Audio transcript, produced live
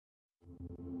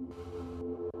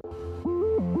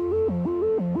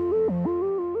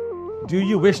do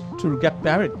you wish to get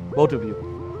married, both of you?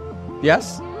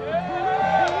 Yes?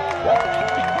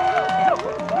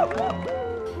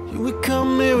 Here we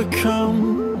come.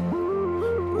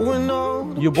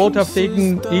 You both have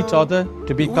taken each other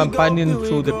to be companions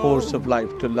through the course of life,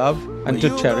 to love and to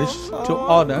cherish, to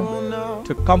honor,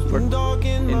 to comfort,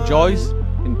 in joys,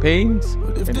 in pains,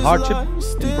 in hardship,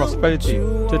 in prosperity,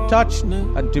 to touch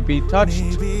and to be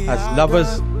touched as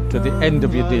lovers to the end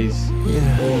of your days.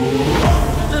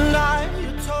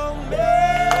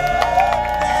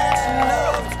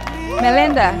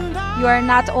 Melinda, you are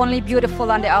not only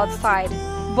beautiful on the outside,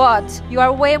 but you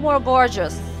are way more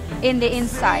gorgeous in the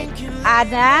inside.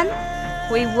 Adnan,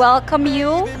 we welcome you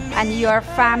and your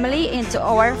family into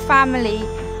our family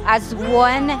as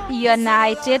one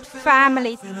united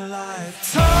family.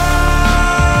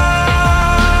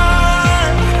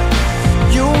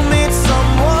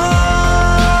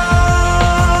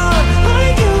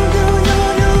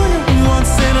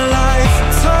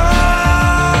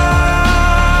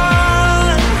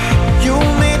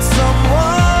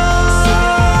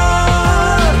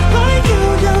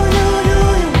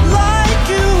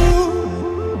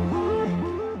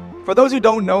 For those who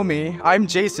don't know me, I'm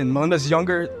Jason, Melinda's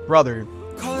younger brother.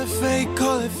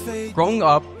 Growing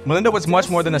up, Melinda was much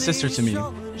more than a sister to me.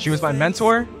 She was my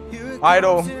mentor,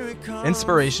 idol,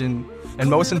 inspiration, and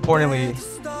most importantly,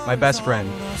 my best friend.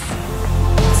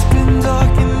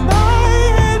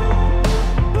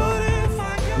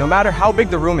 No matter how big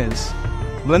the room is,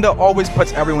 Melinda always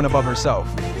puts everyone above herself.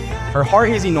 Her heart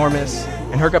is enormous,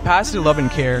 and her capacity to love and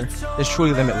care is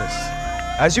truly limitless.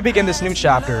 As you begin this new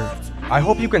chapter, I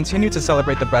hope you continue to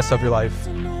celebrate the best of your life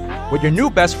with your new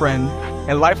best friend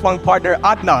and lifelong partner,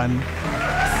 Adnan.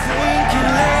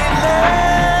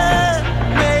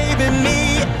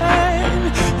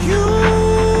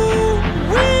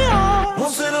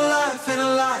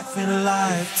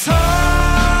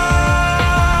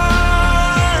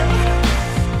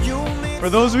 For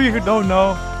those of you who don't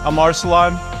know, I'm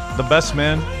Arsalan, the best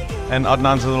man, and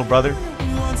Adnan's little brother.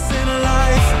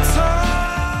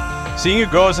 Seeing you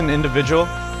grow as an individual,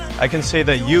 I can say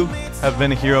that you have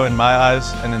been a hero in my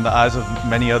eyes and in the eyes of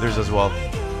many others as well.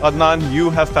 Adnan, you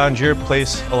have found your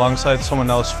place alongside someone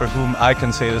else for whom I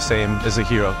can say the same is a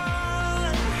hero.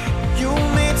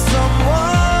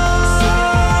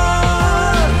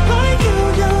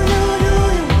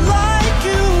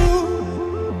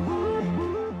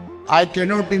 I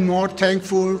cannot be more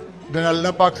thankful than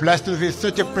Allah Pak blessed us with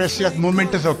such a precious,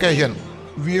 momentous occasion.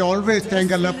 We always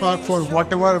thank Allah Pak for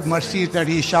whatever mercies that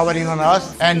He is showering on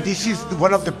us, and this is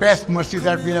one of the best mercies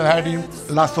that we have had in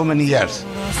the last so many years.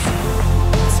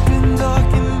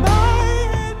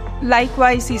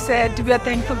 Likewise, he said, we are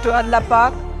thankful to Allah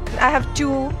Pak. I have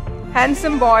two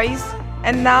handsome boys,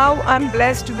 and now I'm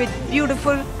blessed with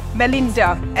beautiful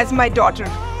Melinda as my daughter.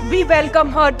 We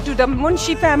welcome her to the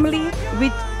Munshi family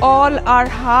with all our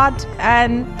heart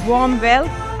and warm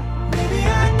welcome.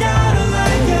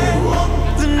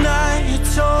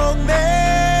 Told me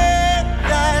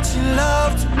that you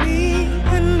loved me,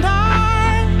 and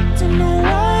I didn't know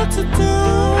what to do.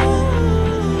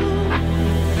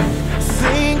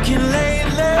 Thinking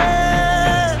lately,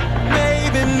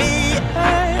 maybe me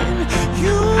and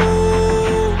you,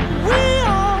 we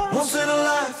are once in a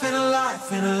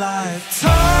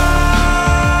lifetime.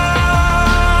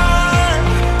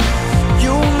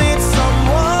 You'll meet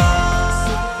someone.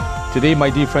 Today, my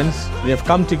dear friends, they have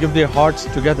come to give their hearts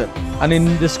together. And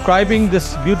in describing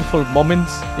this beautiful moment,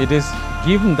 it is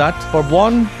given that for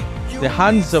one, the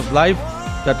hands of life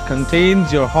that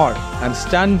contains your heart and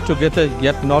stand together,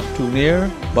 yet not too near,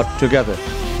 but together.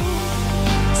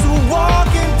 So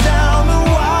walking down the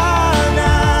wire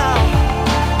now,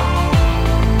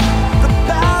 the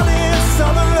balance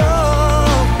of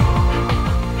love.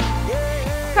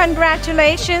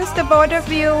 Congratulations to both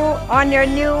of you on your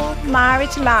new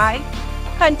marriage life.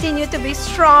 Continue to be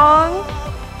strong,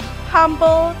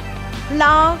 humble,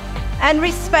 love, and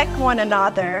respect one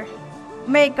another.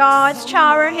 May God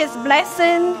shower His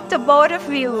blessing to both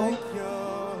of you.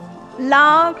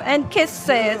 Love and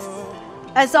kisses,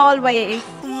 as always.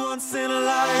 Once in a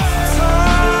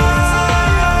lifetime,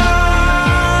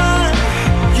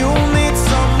 you'll meet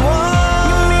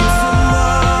someone.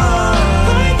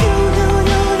 Like you.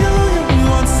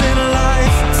 Once in a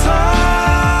lifetime,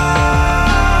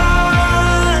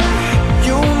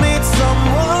 you'll meet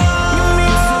someone.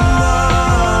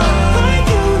 Like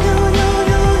you.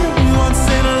 Once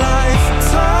in a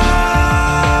lifetime,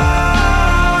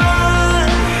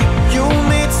 you'll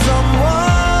meet someone.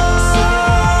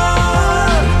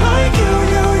 Like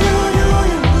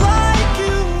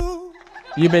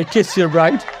you. You may kiss your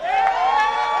bride.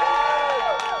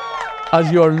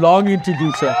 as you are longing to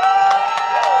do so.